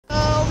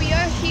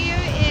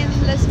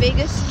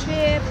Vegas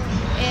trip,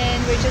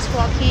 and we're just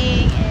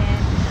walking,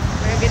 and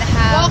we're gonna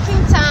have walking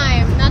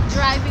time, not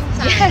driving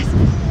time. Yes,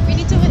 we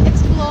need to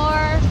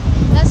explore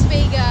Las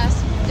Vegas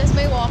just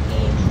by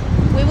walking.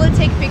 we will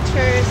take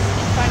pictures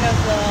in front of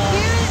the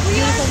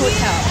beautiful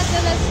hotel. At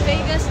the Las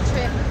Vegas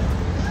Strip.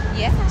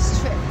 Yes,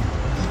 Strip.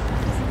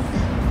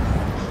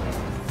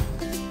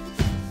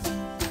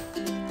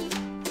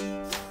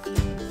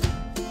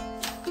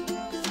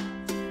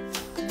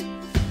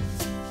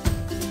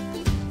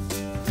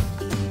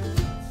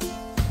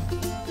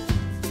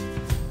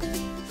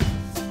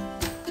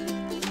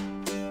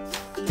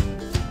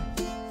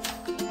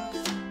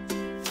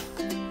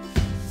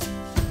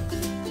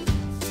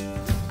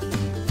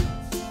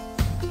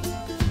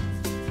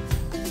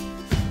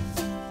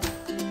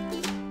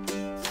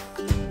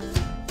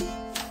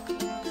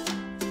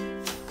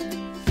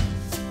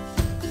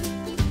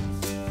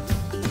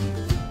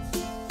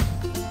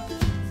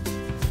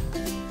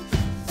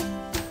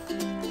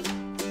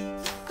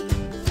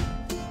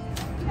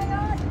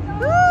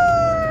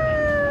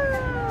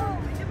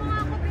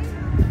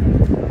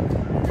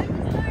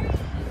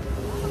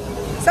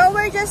 So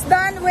we're just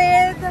done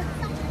with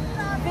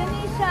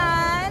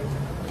Venetian,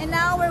 and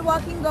now we're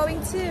going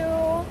to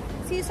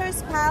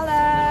Caesar's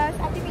Palace,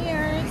 Ate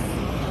Mears.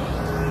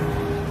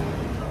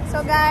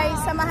 So guys,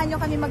 samahan nyo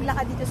kami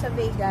maglakad dito sa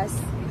Vegas.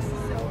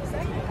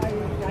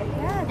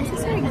 Yeah, this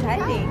is so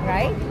exciting,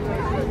 right?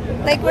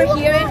 Like we're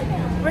here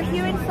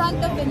in front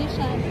of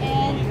Venetian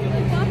and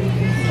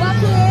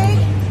walking.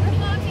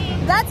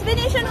 That's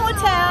Venetian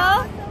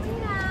Hotel.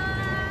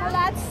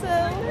 Palazzo.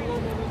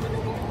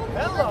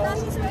 Hello.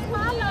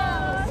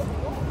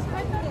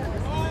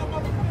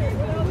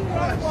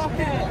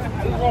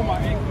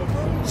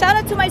 Shout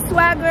out to my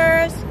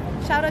swaggers.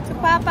 Shout out to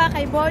Papa,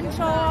 kay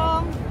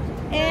Bonchong,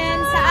 and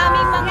sa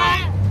aming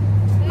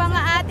mga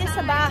ate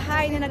sa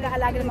bahay na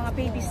nag-aalaga ng mga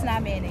babies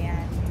namin.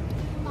 Ayan.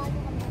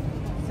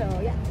 So,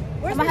 yeah.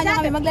 Samahan niyo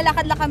kami,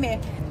 maglalakad lang kami.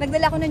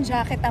 Nagdala ko ng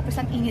jacket tapos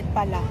ang init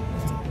pala.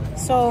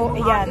 So,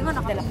 ayan.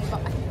 Nagdala ko.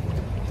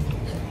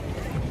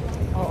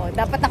 Oo,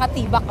 dapat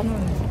nakatibak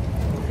nun.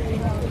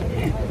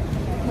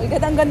 My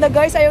God, ang ganda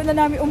guys. Ayaw na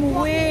namin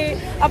umuwi.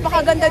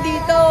 Apakaganda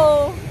dito.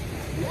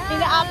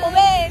 Inaapo,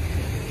 bet.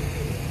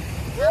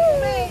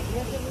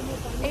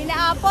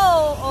 Inaapo.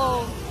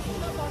 Oh.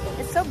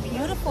 It's so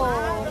beautiful.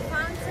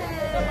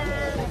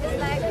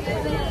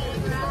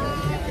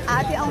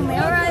 Ate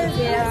Almera is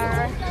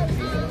there.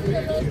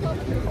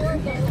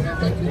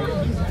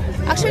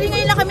 Actually,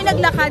 ngayon lang kami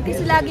naglakad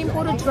kasi laging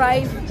puro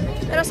drive.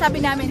 Pero sabi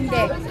namin,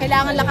 hindi.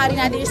 Kailangan lakarin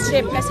natin yung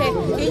strip kasi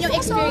yun yung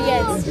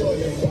experience.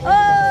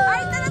 Oh!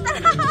 Ay, tara!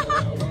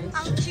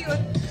 Ang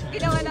cute.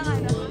 Ginawa ng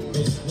ano.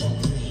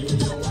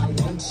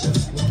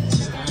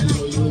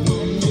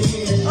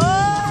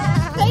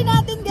 Oh! Try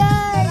natin,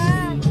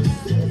 guys!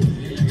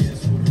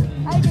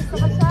 Ay, gusto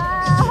ko siya.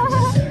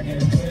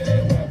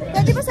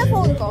 Pwede ba sa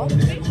phone ko?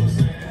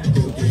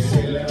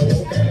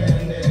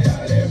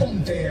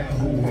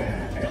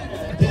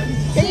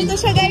 Ganito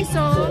siya, guys,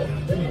 oh.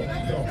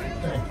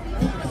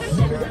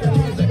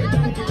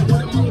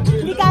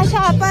 Hindi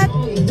kasha apat.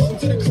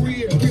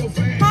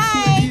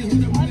 Hi!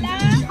 Hola!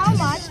 How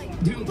much?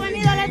 $20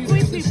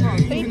 3 people.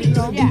 3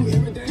 people? Yeah.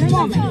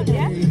 Moment,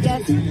 yeah?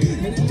 Yes.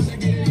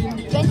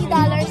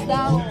 $20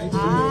 daw.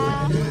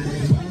 Ah.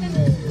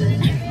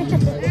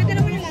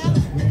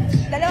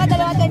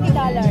 Dalawa $20.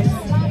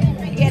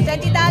 Yeah,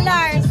 $20.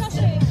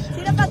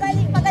 Sino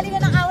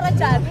pagalingan ng aura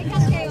dyan? May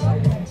cash kayo?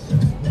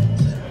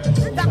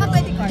 Baka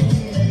pwede card.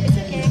 It's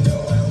okay.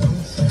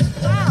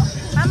 Wow!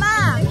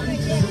 Mama!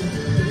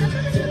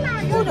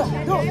 Uno,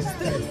 dos,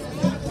 tres.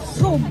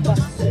 Zumba!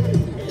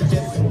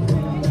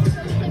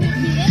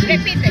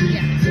 Repeated,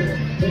 yeah.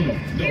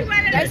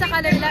 Guys, sa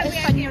kanila,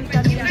 Espanyol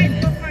kami.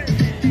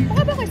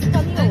 Baka ba kayo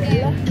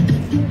Espanyol?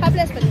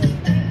 Habla Espanyol.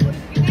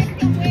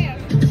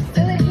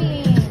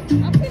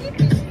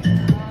 Philippines.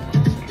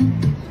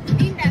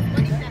 Lindas,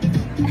 bonitas.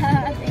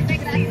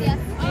 Gracias.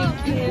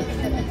 Thank you.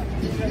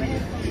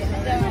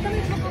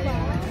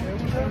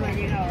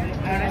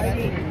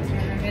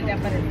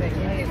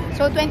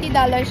 So, $20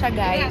 siya,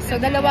 guys. So,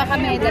 dalawa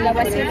kami,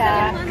 dalawa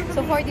sila.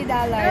 So, $40.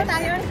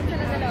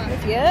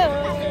 Let's go!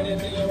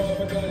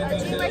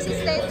 Cheapers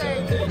is later.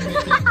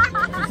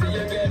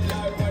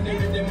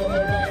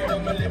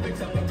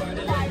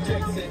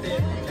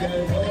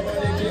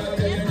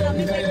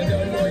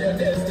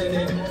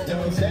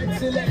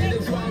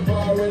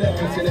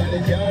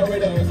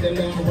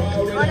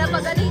 Wala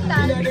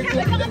pagalitan. May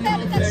mga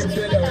touch me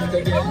pala.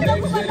 Wala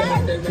ko pala.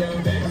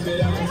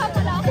 Wala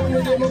pala ako.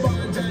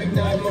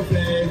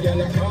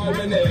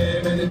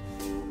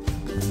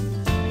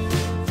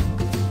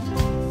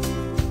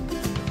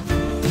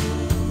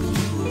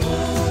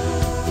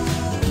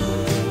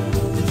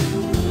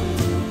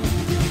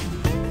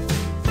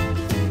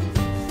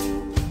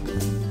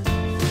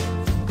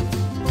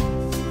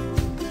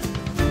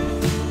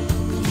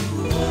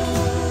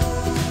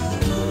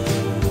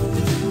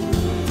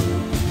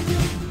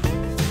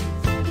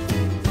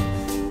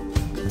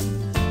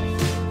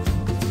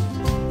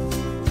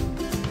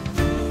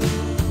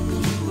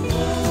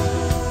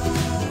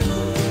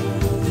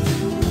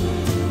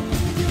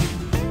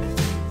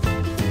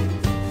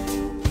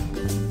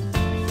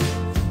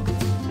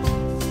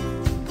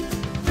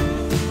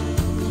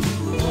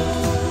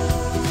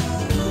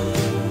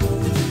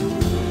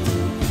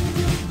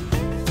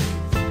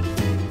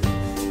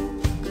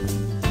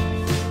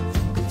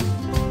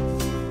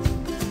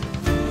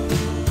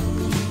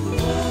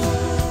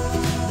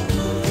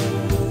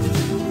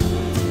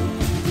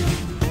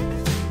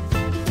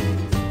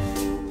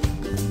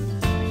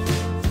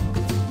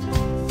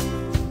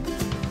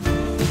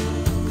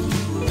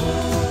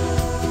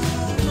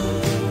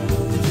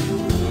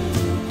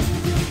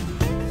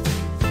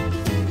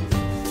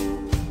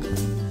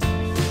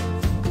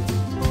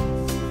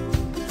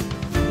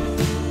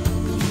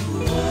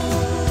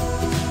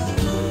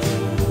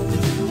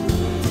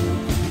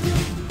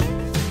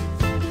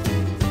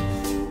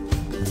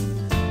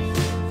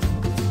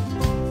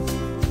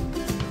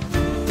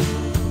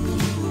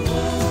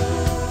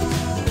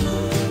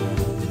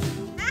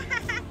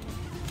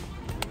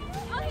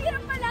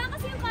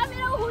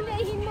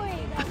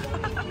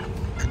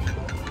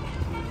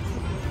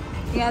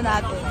 Tingnan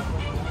natin.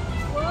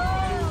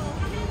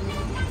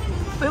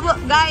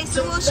 Guys,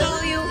 we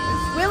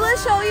will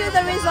show you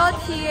the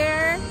result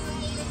here.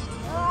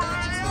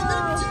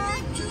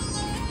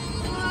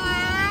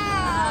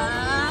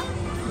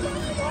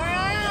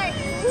 Alright.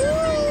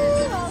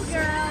 Oh,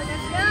 girl,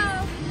 let's go.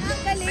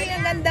 Galing,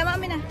 ang ganda,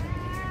 mami na.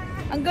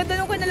 Ang ganda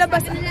nung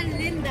nalabas.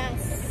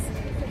 Lindas.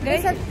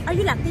 Guys, Are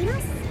you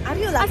Latinas? are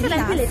you I said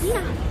I'm Latina?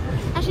 Filipina.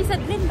 And she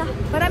said Linda.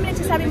 Marami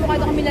nagsasabi mukha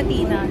daw kami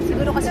Latina.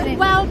 Siguro kasi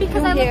Well,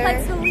 because I yung look hair.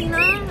 like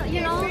Selena,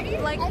 you know,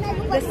 like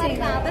The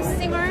singer. the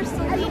singer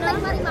Selena.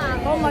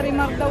 Oh,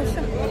 Marimar daw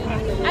siya.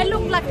 I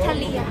look like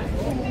Talia.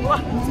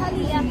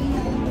 Talia.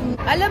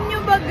 Alam nyo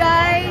ba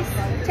guys,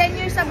 10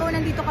 years ago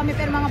nandito kami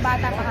pero mga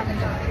bata pa kami.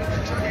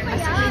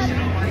 As in,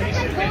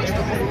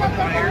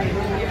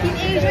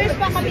 teenagers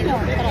pa kami no.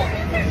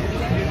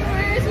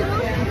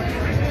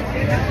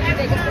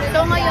 So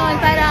ngayon,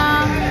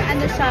 parang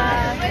ano siya,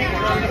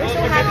 we're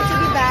so happy to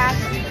be back.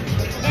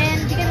 And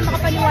di kami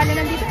makapaniwala,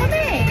 nandito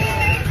kami.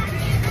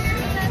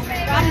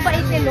 Ang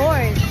bait ni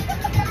Lord.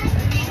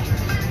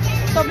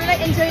 Sobrang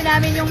enjoy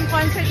namin yung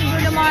concert ni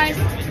Bruno Mars,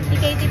 ni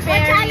Katy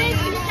Perry.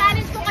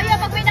 Challenge ko kayo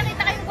pag may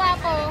nakita kayong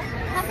gwapo,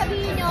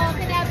 sasabihin nyo,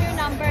 can I have your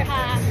number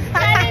ha?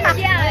 Challenge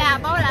yan.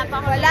 Wala pa.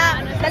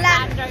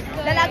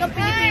 Dalagang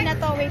Pilipina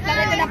to. Wait lang,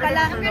 ito na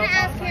pala. I'm gonna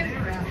ask him,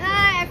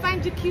 hi, I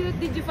find you cute,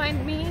 did you find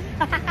me?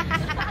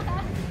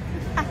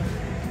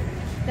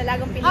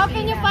 Dalagang Pilipina. How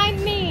can you find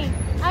me?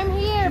 I'm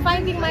here,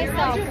 finding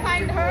myself. Did you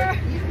find her?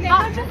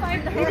 How did you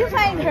find her? Did you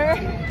find her?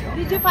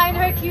 Did you find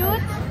her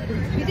cute?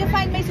 Did you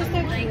find my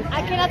sister cute?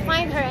 I cannot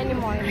find her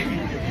anymore.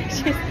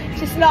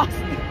 She's lost.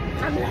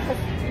 I'm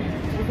lost.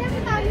 Kasi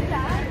tayo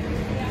dyan.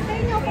 Tayo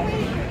niyo ako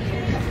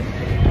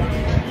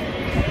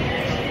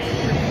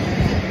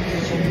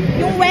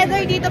Yung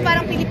weather dito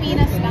parang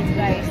Pilipinas lang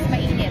guys.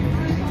 Mainit.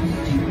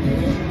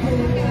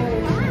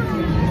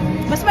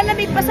 Mas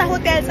malamig pa sa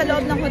hotel, sa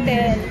loob ng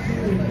hotel.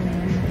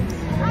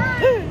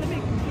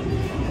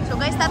 So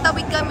guys,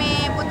 tatawid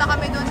kami. Punta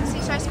kami doon sa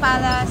Caesar's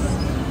Palace.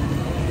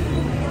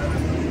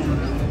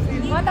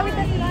 Matawid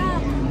na sila.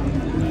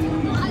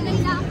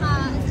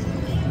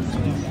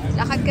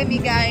 Lakad kami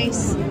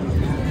guys.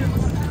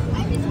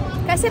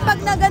 Kasi pag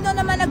na gano'n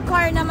naman,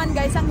 nag-car naman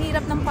guys, ang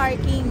hirap ng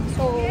parking.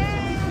 So,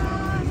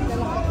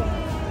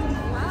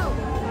 wow.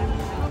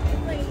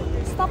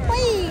 Stop pa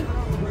eh.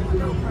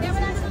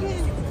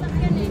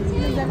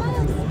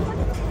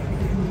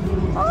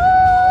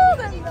 Oh,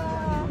 ganda.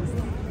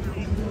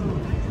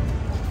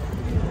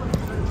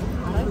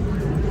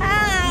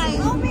 Hi.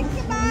 Oh,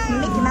 Mickey Mouse.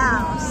 Mickey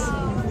Mouse.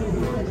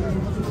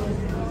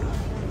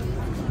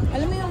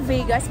 Alam mo yung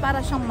Vegas, para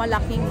siyang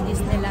malaking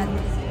Disneyland.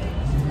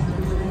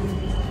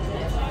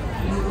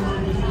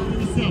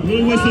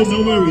 No whistle, no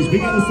worries. We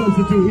got a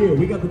substitute here.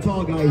 We got the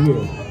tall guy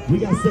here. We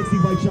got sexy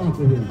white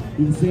chocolate here.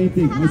 Do the same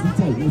thing. Nice and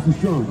tight, nice and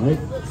strong, right?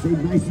 Stay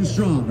nice and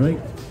strong, right?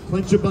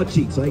 Clench your butt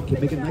cheeks, right?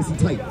 Make it nice and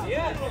tight.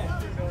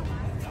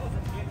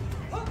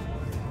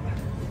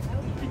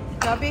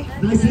 Grabe.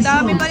 Nice and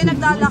Dami strong. pa rin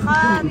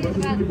naglalakad.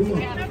 Go.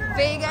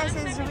 Vegas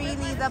is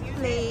really the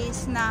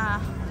place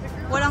na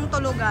walang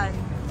tulugan.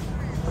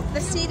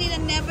 The city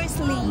that never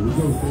sleeps.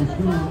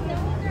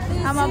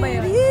 Tama ba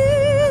yun? The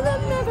city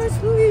that never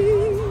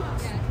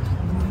sleeps.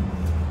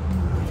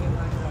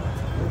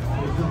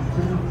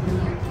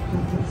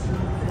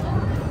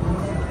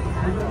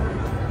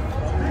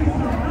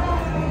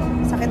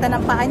 Sakitan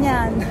ng paa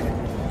niyan.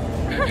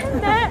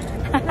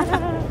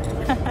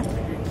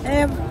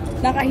 Eh,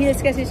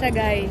 naka-heels kasi siya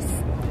guys.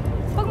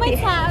 Pag may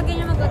tao,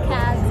 ganyan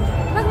mag-cast.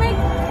 Pag may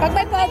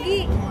pogi,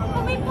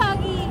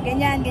 pogi.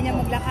 ganyan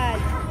maglakad.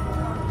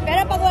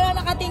 Pero pag wala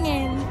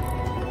nakatingin,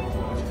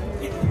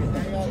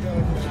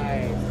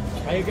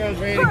 Are you guys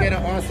ready to get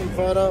an awesome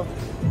photo?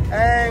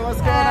 Hey, what's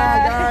going on,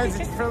 guys?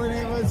 It's Friendly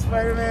Neighborhood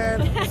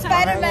Spider-Man.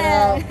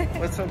 Spider-Man.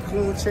 With some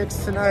cool chicks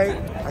tonight.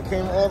 I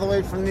came all the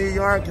way from New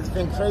York. It's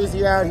been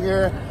crazy out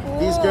here.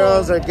 These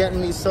girls are getting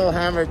me so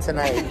hammered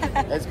tonight.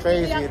 It's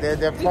crazy.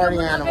 They're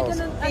party animals.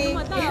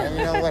 And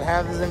you know what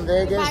happens in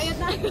Vegas?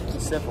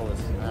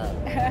 Syphilis.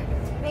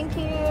 thank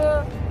you.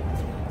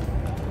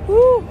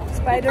 Woo!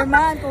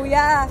 Spider-Man,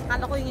 kuya.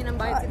 Kala ko yung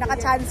inambay.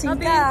 Naka-chancing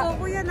Sabihin ka.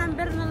 ko, kuya,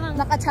 number na lang.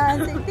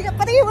 Naka-chancing.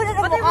 Patingin mo na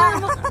ng mukha.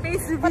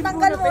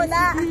 Patanggal mo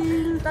na.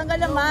 Tanggal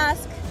ang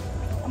mask.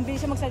 Ang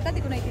bilis siya magsalita, di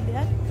ko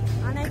naiintindihan.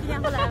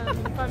 Naintindihan ko lang.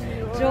 From New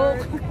York.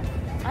 Joke.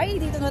 Ay,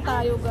 dito na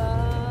tayo,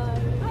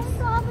 guys. Ay,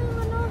 sabi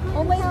mo na.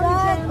 Oh my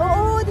God.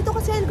 Oo, dito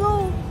kasi I'll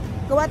go.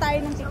 Gawa tayo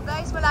ng... So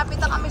guys, malapit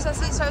na kami sa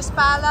Caesar's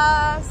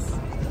Palace.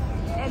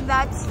 And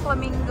that's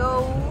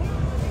Flamingo.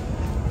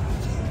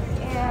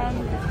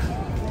 And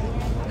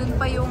dun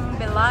pa yung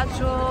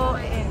Bellagio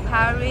and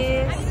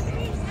Paris.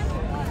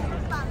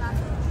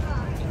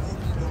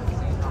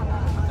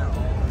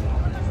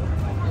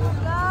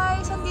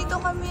 Guys, andito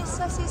kami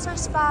sa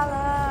Caesar's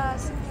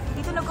Palace.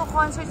 Dito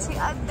nagko-concert si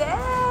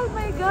Adele.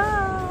 My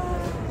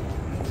God.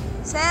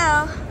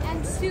 Sel. And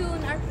soon,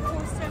 our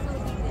poster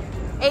will be there.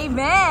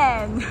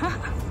 Amen.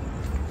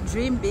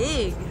 Dream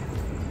big.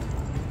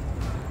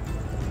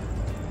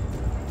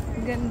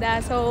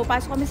 ganda. So,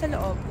 pasok kami sa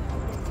loob.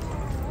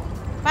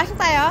 Pasok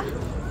tayo?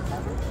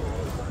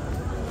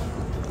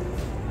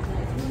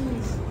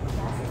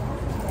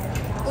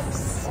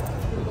 Oops.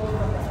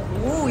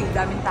 Uy,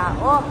 daming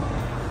tao.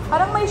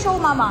 Parang may show,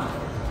 mama.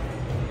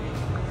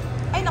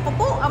 Ay, naku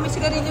po. May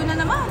sigarilyo na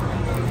naman.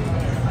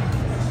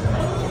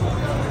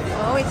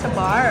 Oh, it's a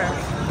bar.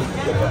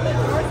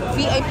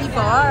 VIP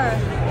bar.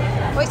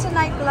 Oh, it's a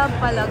nightclub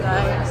pala,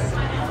 guys.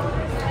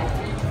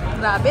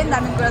 Grabe, ang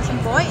daming girls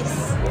and boys.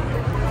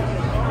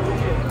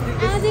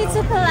 And it's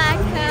a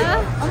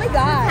talaga. Oh my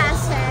God.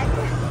 Hashtag.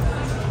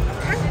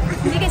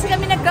 Hindi kasi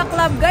kami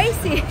nagka-club, guys,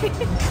 eh.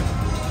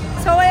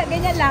 So,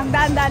 ganyan lang.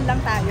 Daan-daan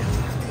lang tayo.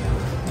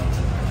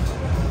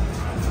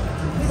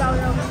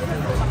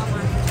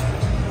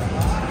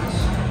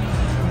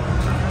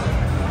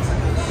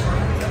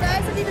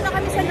 Guys, so dito na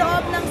kami sa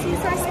loob ng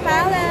Caesar's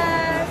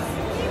Palace.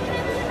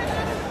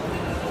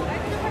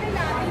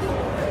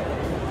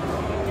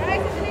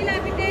 Guys, ito na yung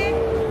lapit eh.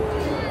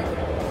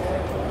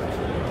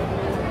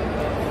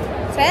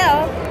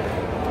 Sa'yo.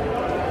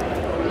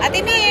 Ate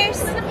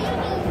Mirs.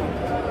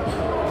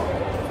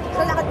 So,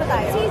 lakad pa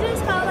tayo.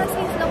 Caesar's Palace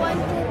is the one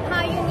who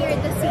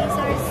pioneered the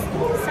Caesar's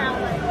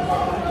salad.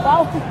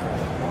 Wow!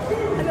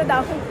 Ano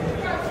daw?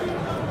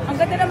 Ang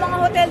ganda ng mga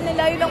hotel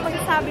nila, yun lang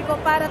masasabi ko,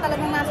 para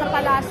talagang nasa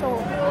palasyo.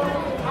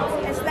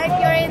 It's like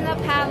you're in a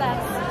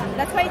palace.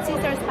 That's why it's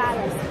Caesar's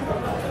Palace.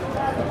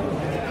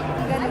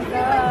 Ang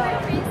ganda.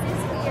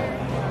 Princess here.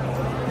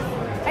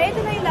 Ay, ito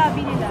na yung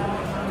lobby nila.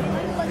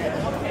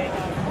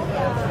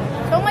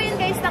 So ngayon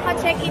guys,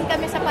 naka-check-in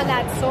kami sa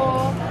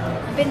Palazzo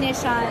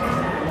Venetian.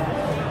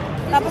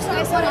 Tapos ng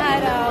isang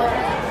araw,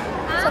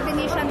 sa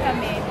Venetian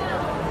kami.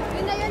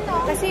 Yun na yun,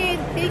 no? Kasi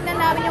tinignan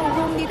namin yung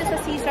room dito sa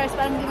Caesars,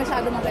 parang hindi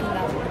masyado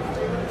maganda.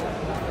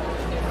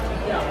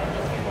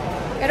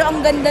 Pero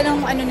ang ganda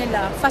ng ano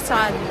nila,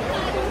 facade.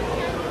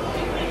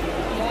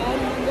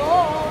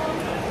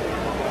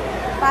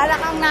 Para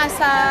kang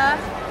nasa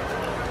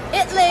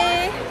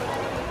Italy.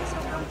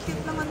 Sobrang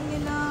cute naman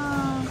nila.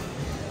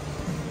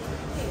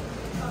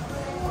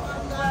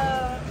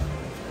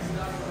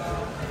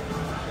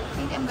 I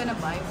think I'm gonna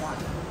buy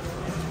one.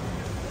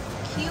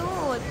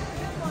 Cute.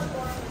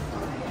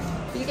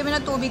 Pili kami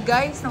ng tubig,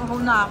 guys. Nanguhaw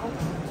na ako.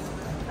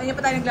 Ayun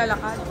pa tayo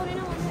naglalakad. Ako rin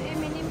ako sa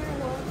M&M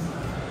Merlot.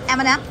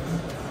 Tama na?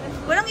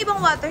 Walang ibang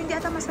water. Hindi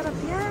ata masarap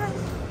yan.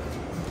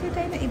 Hindi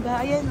tayo na iba.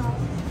 Ayan o.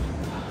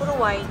 Puro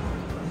wine.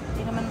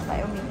 Hindi naman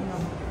tayo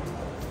umiinom.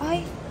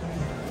 Ay.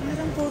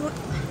 Parang puro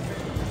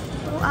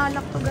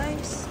alak to,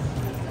 guys.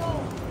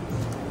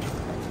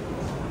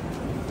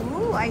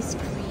 Ooh, ice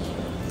cream.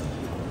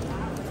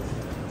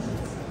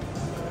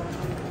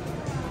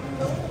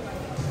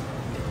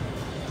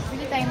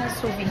 Bili tayo ng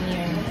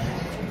souvenir.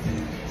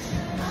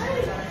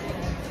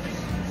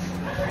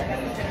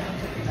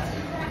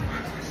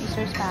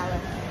 Caesar's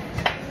Palace.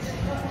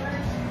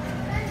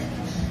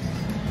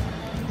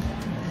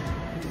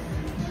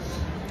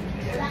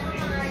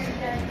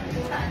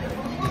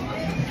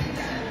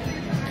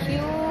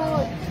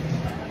 Cute.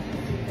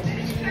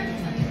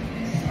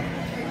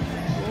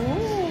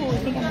 Ooh, I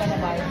think I'm gonna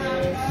buy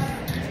this.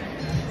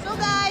 So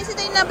guys,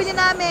 ito yung nabili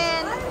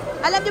namin.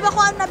 Alam niyo ba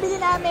kung ano nabili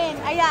namin?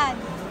 Ayan.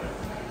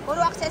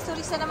 Puro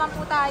accessories na naman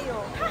po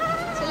tayo.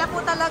 Sila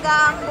po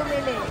talaga ang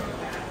bumili.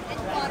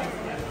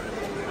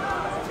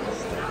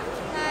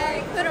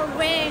 Like, put a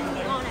ring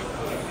on it.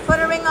 Put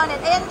a ring on it.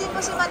 Ayan din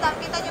po si Madam.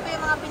 Kita niyo ba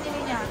yung mga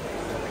binili niya?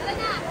 Tara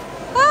na.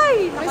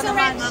 Ay! Ako Where's the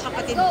naman, wrench? mga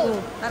kapatid Go. ko.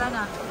 Tara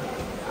na.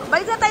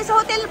 Balik na tayo sa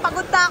hotel.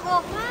 Pagod na ako.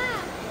 Ma!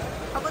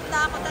 Pagod na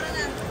ako. Tara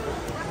na.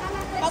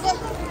 Pagod.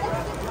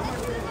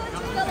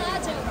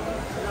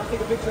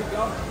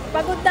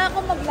 Pagod na ako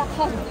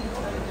maglakad.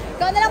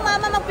 Ikaw na lang,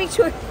 mama,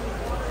 mag-picture.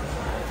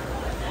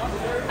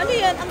 Ano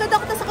yan? Ang ganda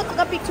ko sa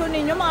pagka-picture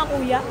ninyo, mga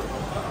kuya.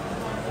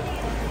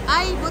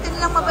 Ay, buti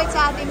na lang mabait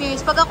sa Ate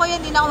Mirs. Pag ako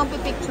yan, hindi na ako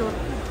magpipicture.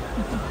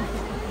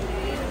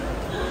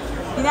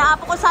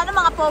 Inaapo ko sana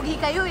mga pogi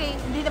kayo eh.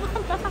 Hindi naman.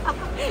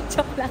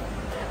 Joke lang.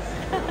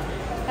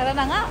 Tara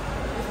na nga.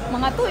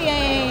 Mga to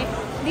eh.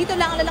 Dito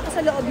lang ang lalakas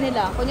sa loob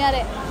nila.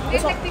 Kunyari.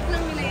 Technique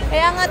lang nila yan.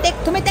 Kaya nga,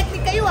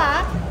 tumiteknik kayo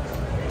ha.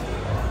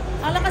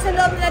 Ang lakas sa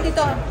loob nila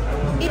dito.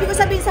 Ibig ko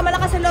sabihin sa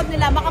malakas sa loob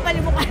nila, makapal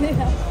yung mukha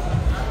nila.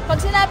 Pag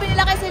sinabi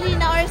nila kay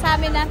Selena or sa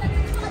amin na,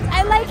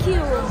 I like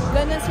you.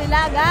 Ganun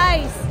sila,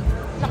 guys.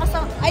 Lakas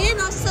na,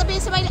 ayun o, sabihin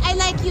sa mga, I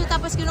like you,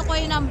 tapos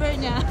kinukuha yung number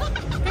niya.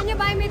 Can you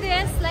buy me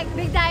this? Like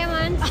big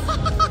diamonds?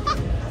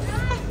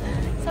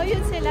 So,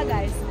 yun sila,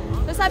 guys.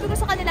 So, sabi ko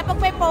sa kanila, pag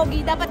may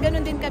pogi, dapat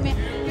ganun din kami.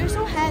 You're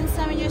so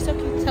handsome and you're so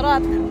cute.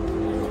 Sarot.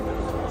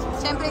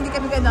 Siyempre, hindi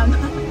kami ganun.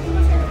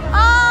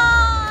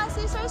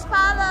 Caesar's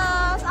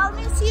Palace. I'll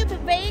miss you,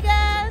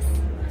 Vegas.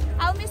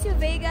 I'll miss you,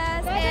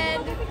 Vegas.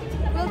 And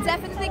we'll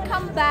definitely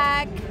come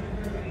back.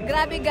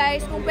 Grabe,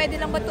 guys. Kung pwede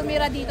lang ba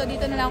tumira dito,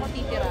 dito na lang ako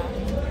titira.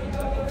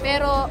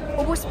 Pero,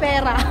 ubus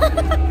pera.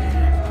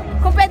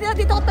 Kung pwede lang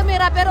dito ako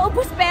tumira, pero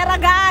ubus pera,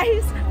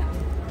 guys.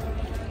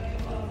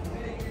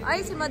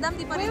 Ay, si Madam,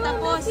 di pa rin tapos.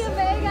 We will miss you,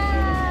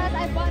 Vegas.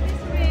 I bought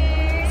this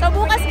ring. So,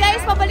 bukas,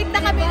 guys, pabalik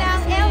na kami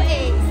ng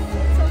LA.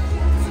 So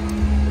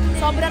cute.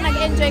 Sobrang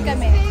nag-enjoy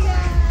kami.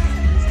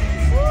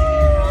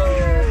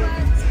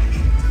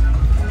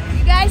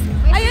 You guys,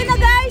 ayun na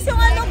guys, yung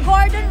ano,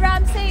 Gordon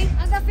Ramsay.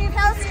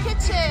 Hell's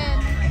Kitchen.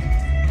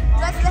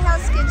 That's the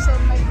Hell's Kitchen,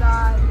 my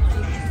God.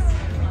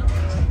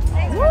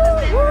 Woo,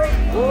 woo,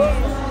 woo.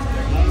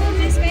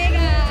 Miss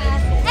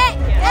Vegas.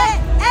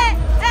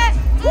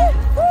 Woo,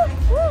 woo,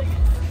 woo.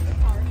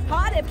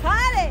 Party,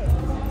 party.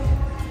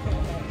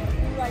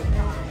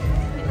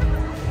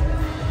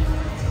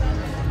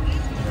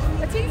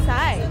 What's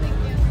inside?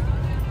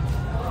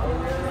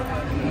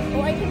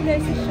 Oh, I think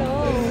there's a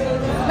show.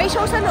 May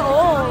show sa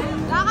loob.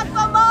 Lakad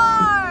pa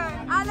more!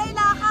 Alay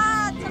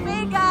lakad sa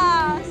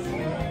Vegas!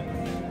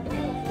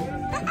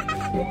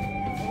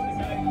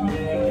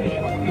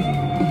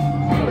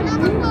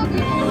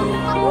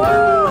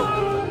 Woo!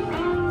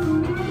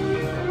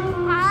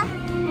 Ha?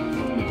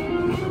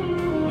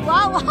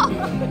 Wow, wow!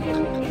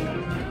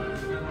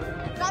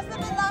 That's the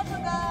Bellagio,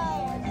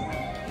 guys!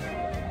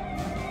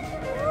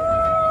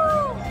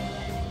 Woo!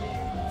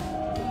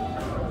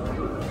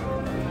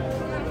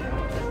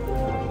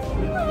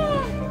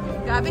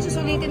 Grabe,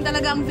 susulitin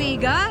talaga ang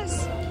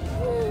Vegas.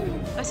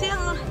 Kasi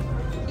ang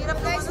hirap.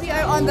 Guys, we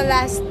are on the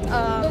last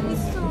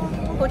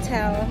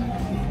hotel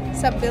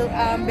sa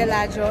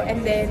Bellagio,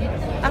 and then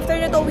after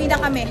na to, uwi na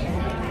kami.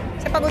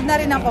 Kasi pagod na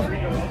rin ako.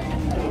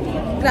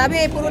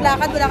 Grabe, puro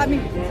lakad, wala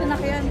kami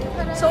sanakyan.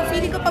 So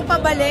feeling ko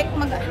pagpabalik,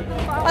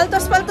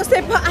 paltos-paltos na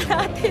yung paa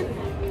natin.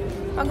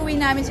 Pag uwi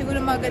namin,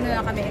 siguro mag-ano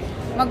na kami,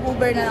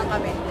 mag-Uber na lang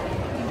kami.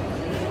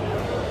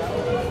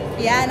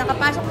 Yan,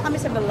 nakapasok na kami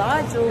sa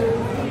Bellagio.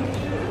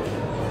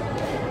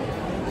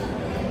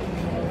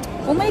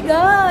 Oh my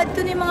God!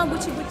 Ito na yung mga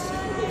Gucci-Gucci.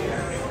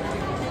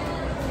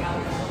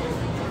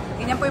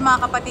 Ganyan po yung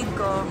mga kapatid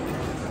ko.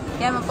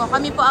 Yan po.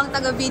 Kami po ang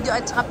taga-video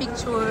at saka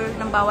picture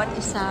ng bawat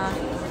isa.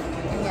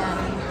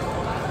 Ayan.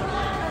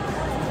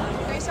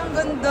 Guys, ang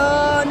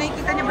ganda.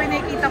 Nakikita niyo ba yung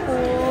nakikita ko?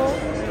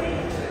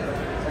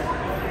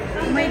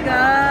 Oh my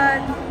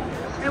God!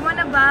 I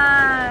wanna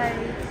buy.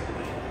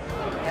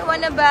 I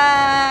wanna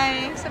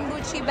buy some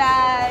Gucci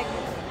bag.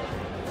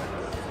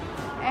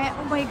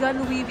 Oh my God,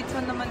 Louis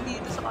Vuitton naman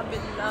dito sa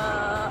kabila.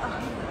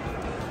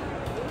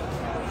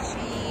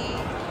 Gucci.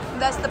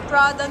 That's the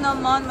Prada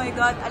naman, my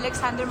God.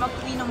 Alexander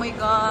McQueen, oh my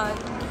God.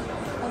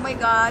 Oh my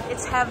God,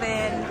 it's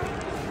heaven.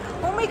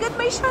 Oh my God,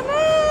 may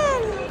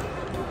Chanel!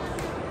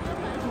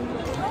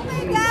 Oh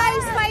my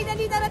guys,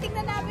 finally narating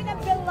na namin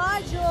ang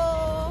Bellagio.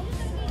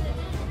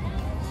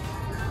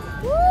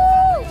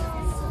 Woo!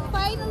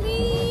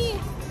 Finally!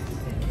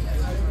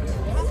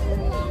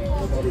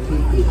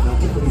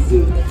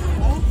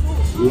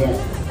 Yeah.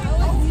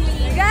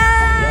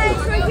 Guys,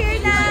 we're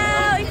here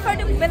now in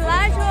front of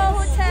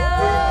Bellagio Hotel.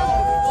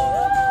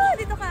 Woo!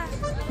 Dito ka.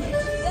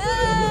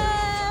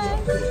 Yeah.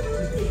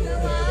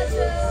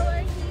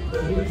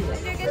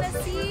 And you're gonna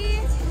see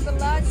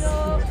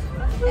Bellagio,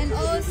 and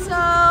also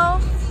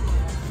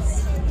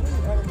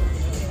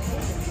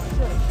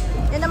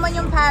yan naman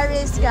yung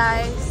Paris,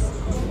 guys.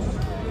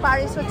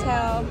 Paris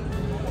Hotel.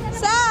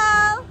 So,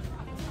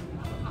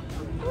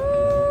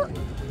 woo!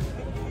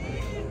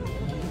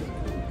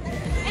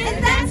 And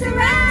that's a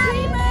wrap!